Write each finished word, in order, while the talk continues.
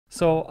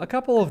So, a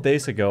couple of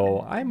days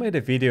ago, I made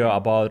a video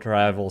about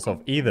Rivals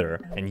of Aether,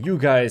 and you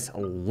guys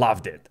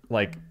loved it.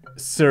 Like,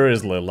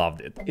 seriously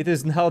loved it. It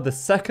is now the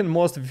second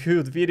most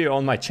viewed video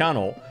on my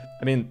channel.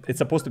 I mean, it's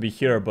supposed to be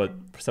here, but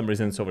for some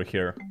reason it's over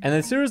here. And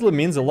it seriously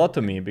means a lot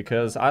to me,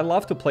 because I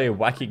love to play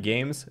wacky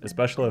games,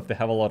 especially if they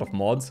have a lot of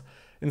mods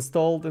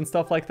installed and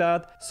stuff like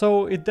that.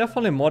 So it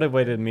definitely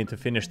motivated me to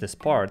finish this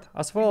part,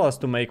 as well as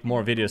to make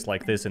more videos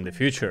like this in the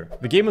future.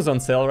 The game is on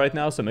sale right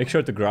now, so make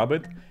sure to grab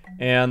it.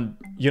 And,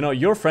 you know,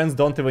 your friends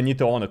don't even need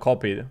to own a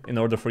copy in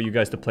order for you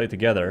guys to play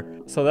together.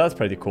 So that's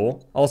pretty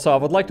cool. Also, I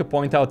would like to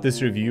point out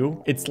this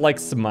review. It's like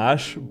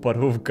Smash, but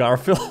with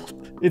Garfield.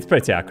 It's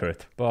pretty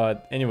accurate.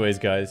 But anyways,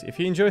 guys, if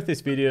you enjoyed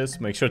these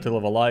videos, make sure to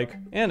leave a like.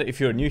 And if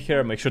you're new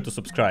here, make sure to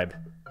subscribe.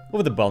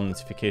 With the bell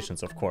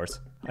notifications, of course.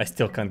 I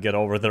still can't get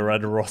over the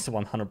Red Ross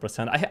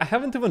 100%. I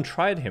haven't even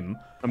tried him.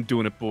 I'm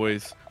doing it,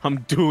 boys. I'm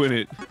doing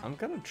it. I'm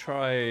gonna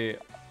try...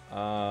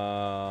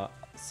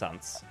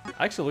 Sans.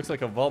 Actually looks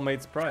like a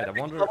well-made sprite. I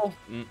wonder...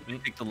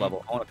 Pick the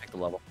level. I want to pick the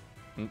level.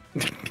 You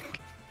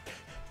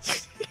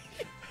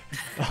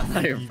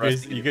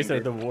guys are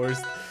the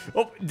worst.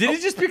 Oh, did he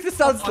just pick the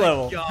Sans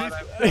level? God,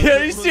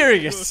 Are you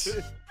serious?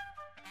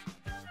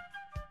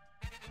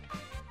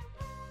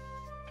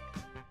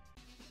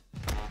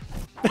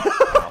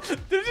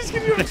 They're just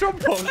giving you a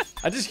trombone.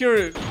 I just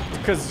hear a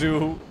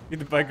kazoo in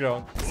the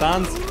background.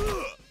 Sans.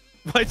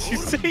 Why'd you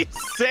say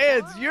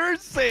Sans? You're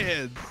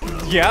Sans.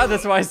 Yeah,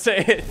 that's why I say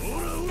it.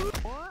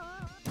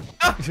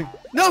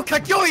 No,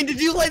 Kakyoin,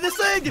 did you lay this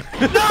egg?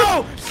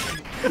 No!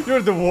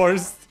 You're the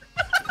worst.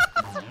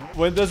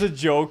 When does a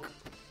joke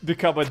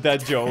become a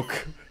dead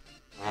joke?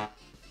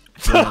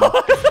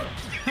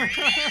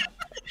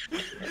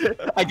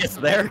 I guess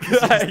there.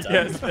 I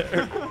guess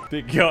there.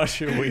 Big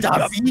Yoshi wins.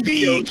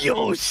 Big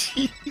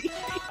Yoshi.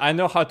 I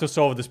know how to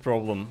solve this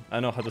problem. I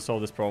know how to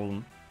solve this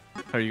problem.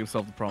 How are you gonna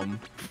solve the problem?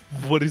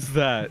 What is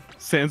that?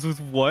 Sans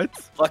with what?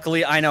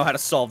 Luckily, I know how to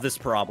solve this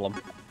problem.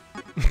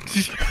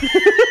 He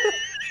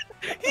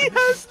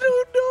has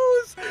no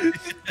nose!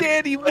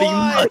 Daddy,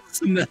 why?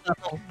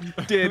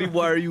 Daddy,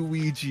 why are you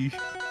Ouija?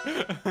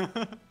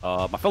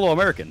 My fellow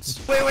Americans.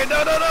 Wait,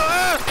 no!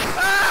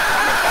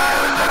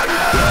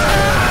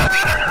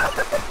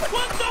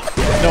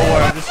 Don't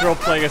worry, I'm just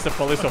role-playing as a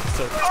police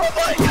officer. Oh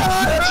my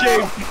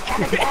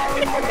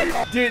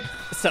god! Dude,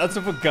 sounds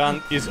of a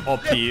gun is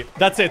OP.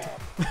 That's it.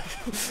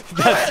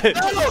 That's it.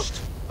 No!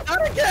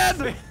 Not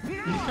again!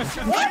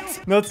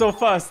 What? Not so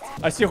fast.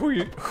 I see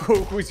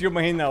who's your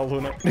main now,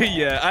 Luna.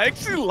 Yeah, I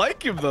actually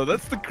like him though.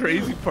 That's the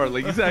crazy part.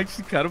 Like, he's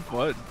actually kind of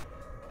fun.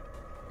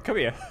 Come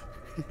here.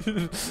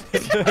 Can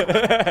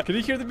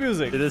you hear the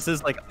music? This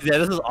is like, yeah,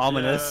 this is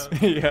ominous.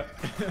 Yeah.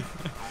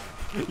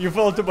 You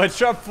fell into my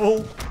trap,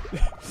 fool.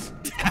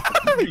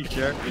 Are you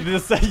sure?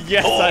 Yes,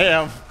 I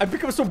am. I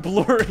become so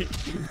blurry.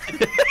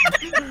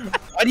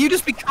 Why do you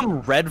just become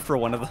red for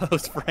one of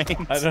those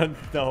frames? I don't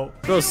know.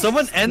 Bro,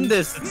 someone end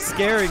this. It's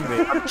scaring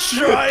me.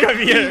 Come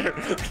here.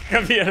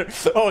 Come here.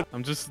 Oh,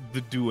 I'm just the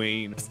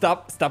Duane.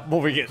 stop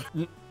moving it.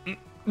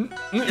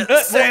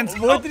 Sans.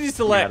 What did you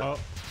select? Oh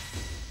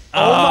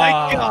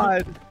my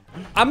god!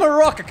 I'm a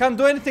rock. I can't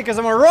do anything because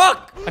I'm a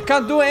rock. I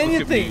can't do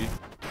anything.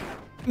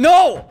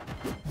 No!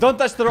 Don't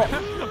touch the rock.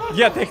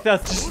 Yeah, take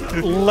that. Just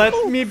let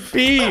me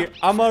be.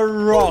 I'm a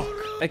rock.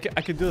 I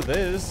can do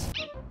this.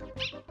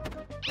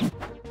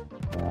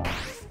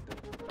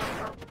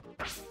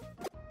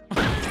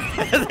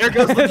 There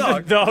goes the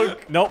dog. Dog.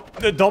 Nope.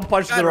 Don't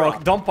punch the rock.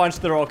 rock. Don't punch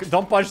the rock.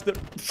 Don't punch the...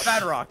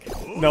 Bad rock.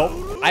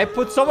 No. I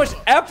put so much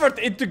effort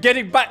into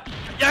getting back.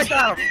 Yeah, I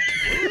got him.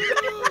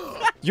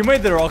 You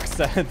made the rock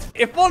stand.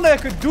 If only I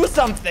could do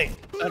something.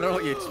 I don't know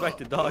what you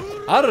expected, dog.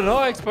 I don't know,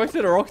 I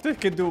expected a rock that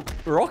can do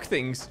rock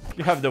things.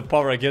 You have no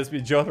power against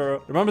me,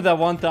 Jotaro. Remember that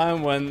one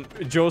time when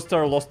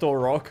Joestar lost to a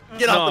rock?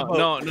 Get off the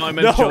boat. No, I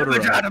meant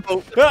Jotaro. Got a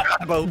boat. Ah,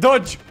 Got a boat.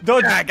 dodge!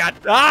 I got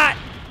Ah!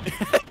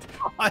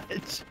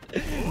 dodge.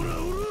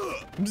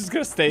 I'm just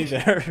gonna stay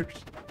there.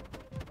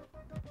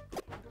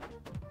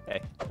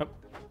 Hey.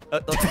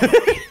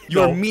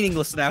 You're No.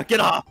 meaningless now.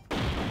 Get off.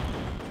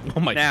 Oh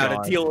my Now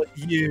god. to deal with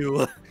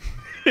you.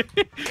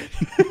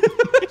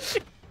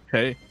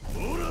 Hey.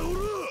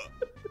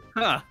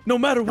 Huh. No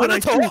matter what I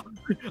Naruto.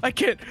 do, I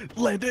can't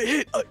land a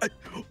hit.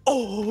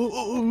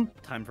 Oh.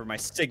 Time for my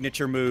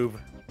signature move.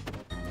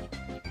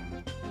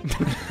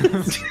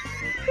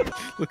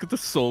 Look at the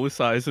soulless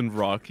eyes in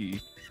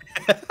Rocky.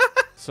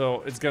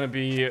 So it's gonna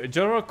be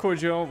Jotaro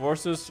Kujo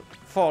versus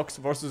Fox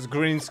versus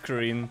green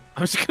screen.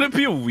 I'm just gonna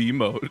be a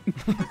Wiimote.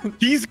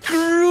 He's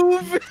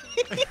groovy.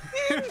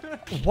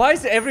 Why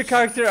is every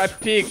character I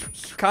pick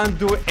can't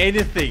do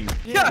anything?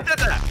 Yeah.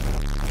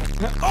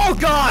 Oh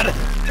god!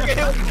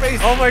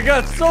 Oh my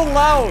god, so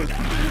loud!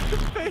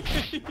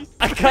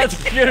 I can't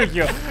hear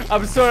you.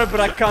 I'm sorry, but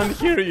I can't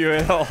hear you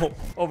at all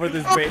over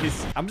this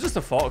bass. I'm just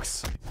a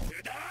fox.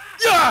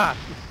 Yeah!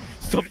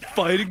 Stop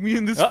fighting me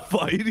in this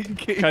fighting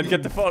game. Can't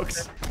get the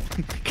fox.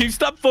 Can you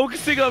stop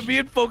focusing on me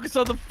and focus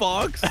on the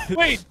fox?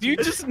 Wait, do you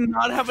just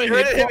not have a You're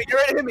ready to hit hit? me. You're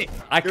ready to hit me.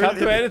 I can't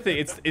do anything.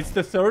 It's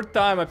the third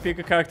time I pick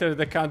a character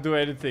that can't do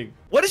anything.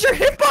 What is your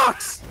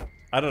hitbox?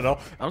 I don't know.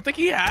 I don't think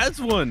he has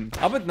one.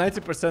 I'm at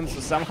 90%, so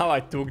somehow I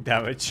took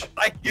damage.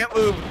 I can't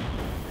move.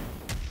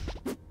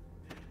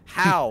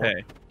 How?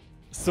 Hey,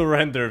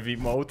 Surrender V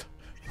mode.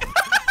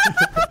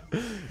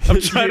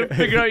 I'm trying to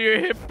figure out your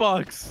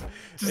hitbox.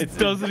 Just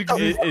doesn't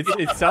exist.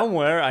 It's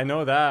somewhere. I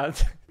know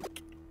that.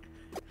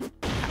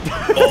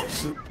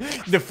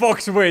 The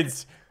fox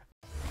wins.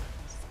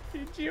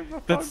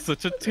 That's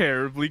such a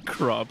terribly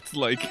cropped,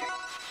 like,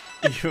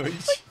 Huge.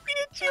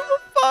 Piachiba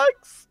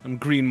fox. I'm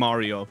Green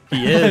Mario.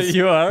 He is.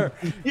 You are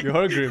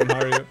Green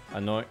Mario.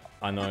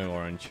 Annoying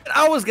orange.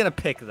 I was gonna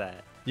pick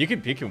that. You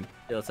can pick him.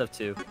 Yeah, let's have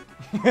two.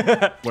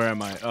 Where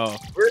am I? Oh.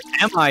 Where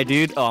am I,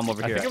 dude? Oh, I'm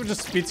over I here. think I'm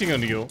just spitting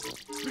on you.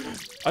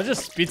 I'm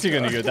just spitting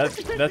on you. That's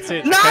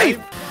it. Knife!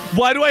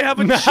 Why do I have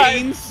a Knife!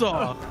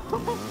 chainsaw?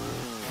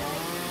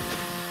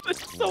 There's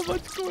so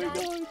much going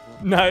on.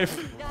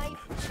 Knife.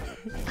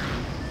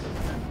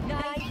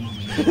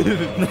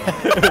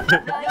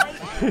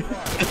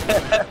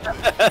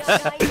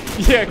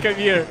 Yeah, come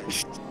here.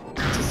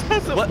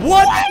 What?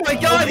 What? Oh my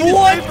god, he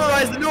What? just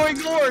vaporized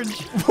annoying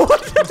orange!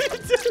 What did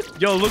you do?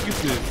 Yo, look at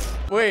this.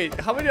 Wait,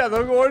 how many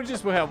other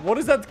oranges we have? What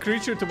is that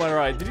creature to my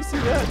right? Did you see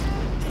that?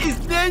 He's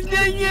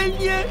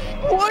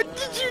yeah. What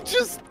did you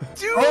just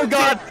do? Oh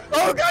god!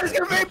 Oh god, he's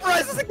gonna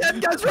vaporize us again!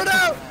 Guys, run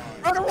out!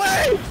 Run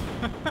away!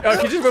 Oh,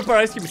 he just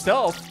vaporized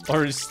himself.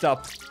 Or just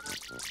stop.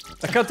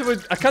 I can't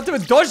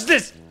even dodge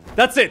this!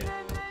 That's it!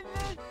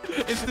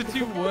 It's the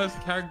two worst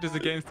characters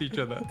against each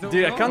other.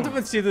 Dude, I can't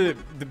even see the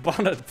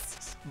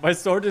bonnets. My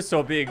sword is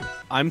so big.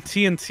 I'm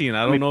TNT, and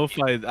I don't know if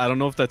I don't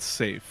know if that's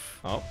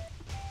safe. Oh.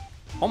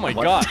 Oh my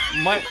god.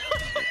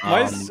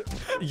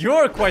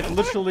 You're quite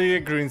literally a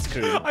green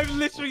screen. I'm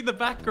literally the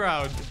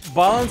background.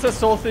 Balance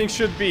as all things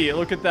should be.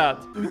 Look at that.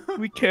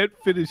 We can't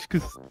finish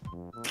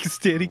because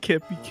Danny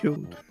can't be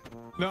killed.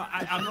 No,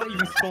 I'm not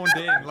even spawned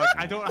in. Like,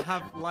 I don't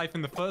have life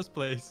in the first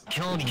place.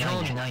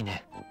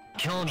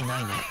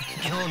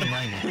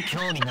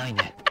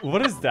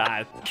 What is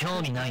that?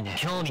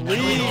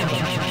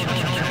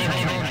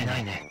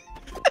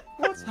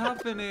 What's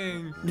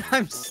happening?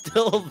 I'm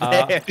still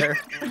there.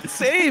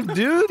 Save,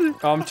 dude.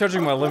 Oh, I'm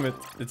charging my limit.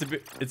 It's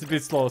a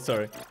bit slow,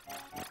 sorry.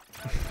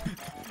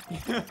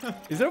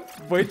 Is there a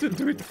way to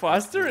do it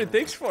faster? It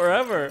takes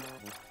forever.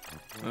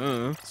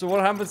 So what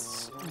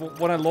happens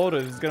when I load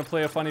it? It's gonna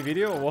play a funny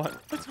video or what?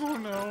 I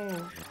don't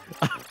know.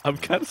 I'm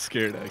kind of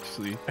scared,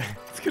 actually.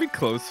 It's getting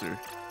closer.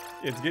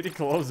 It's getting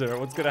closer.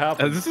 What's gonna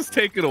happen? And this is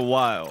taking a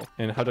while.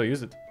 And how do I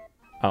use it?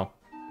 Oh.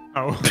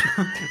 Oh.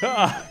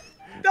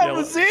 That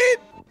was it.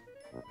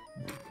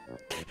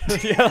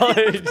 Yeah,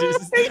 it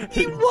just...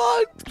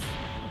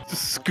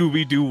 Just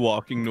Scooby-Doo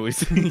walking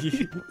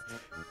noises.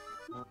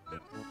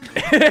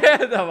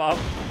 I'm up.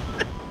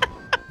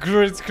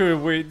 Green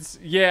screen wins.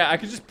 Yeah, I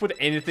could just put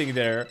anything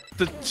there.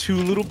 The two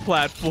little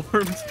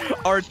platforms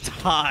are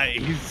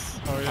ties.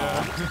 Oh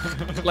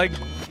yeah. Like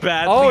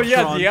badly Oh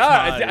yeah, drawn they are.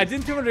 ties. I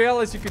didn't even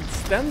realize you could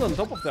stand on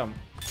top of them.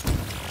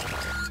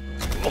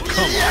 Oh,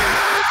 come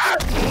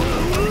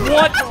on.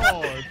 What?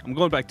 God. I'm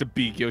going back to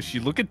Beak, Yoshi.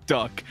 Look at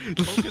Duck.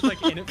 Focus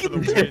like in it for the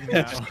win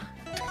now.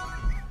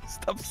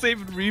 Stop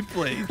saving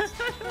replays.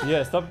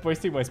 Yeah, stop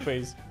wasting my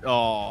space.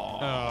 Oh.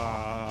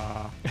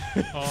 Oh.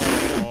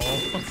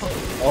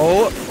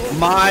 Oh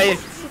my...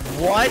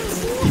 What?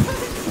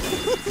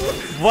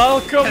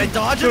 Welcome Can I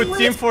dodge to it with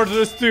Team it?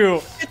 Fortress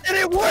 2. It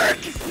didn't work!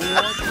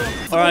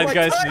 Alright my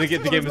guys, God, the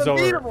it's game is over.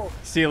 unbeatable.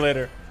 See you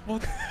later.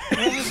 What?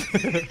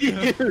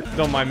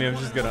 Don't mind me, I'm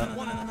just gonna...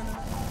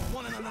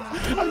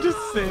 I'm just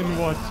sitting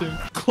watching.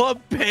 Club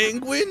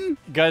Penguin?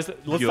 Guys,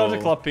 let's start the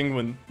Yo. Club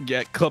Penguin.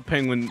 Yeah, Club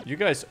Penguin. You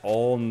guys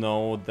all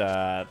know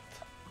that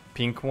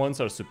pink ones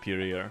are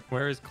superior.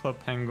 Where is Club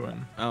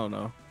Penguin? I don't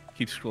know.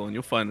 Keep scrolling.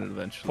 You'll find it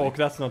eventually. Folk,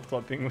 that's not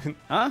Club Penguin.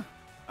 Huh?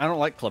 I don't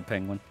like Club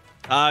Penguin.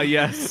 Ah,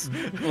 yes.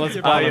 Let's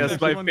Yeah, Ah, ban yes. them.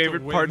 If My you want to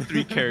favorite win. part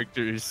 3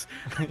 characters.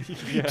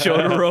 Yeah.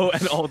 Jotaro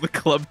and all the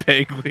Club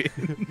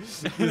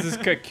Penguins. This is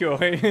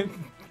Kakyoin.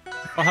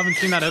 I haven't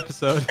seen that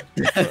episode.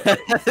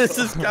 This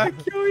is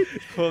Kakyoin.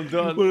 Hold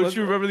on. Well, Let's, don't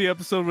you remember the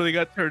episode where they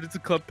got turned into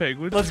Club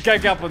Penguins? let's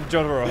gang up on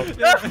Jotaro.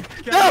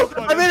 No!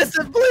 I'm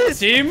innocent, please!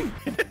 Team,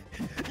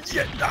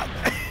 Yeah, no.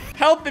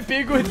 help me,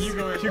 Penguins. You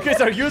go in. You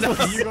guys are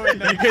useless. You go in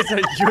there. You guys are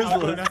I'll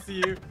go and useless. I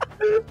see you.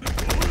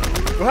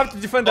 We have to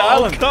defend the Oh,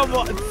 island. come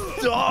on.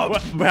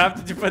 Stop. We have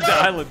to defend the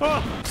island.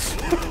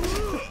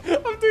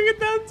 I'm doing a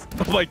dance.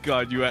 Oh my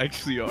god, you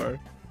actually are.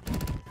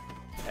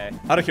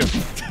 Out of here.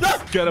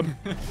 Get him.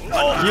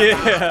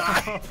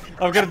 Yeah.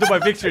 I'm gonna do my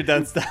victory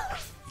dance now.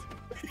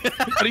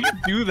 How do you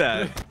do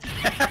that?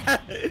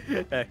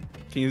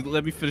 Can you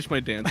let me finish my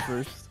dance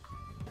first?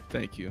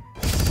 Thank you.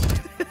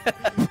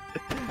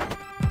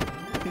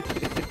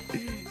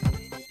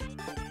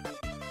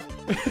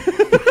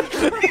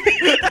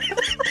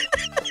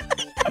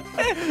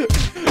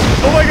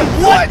 Oh my god.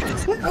 What?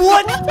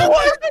 What?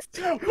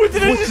 What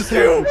did I just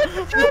do?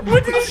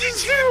 What did I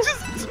just do?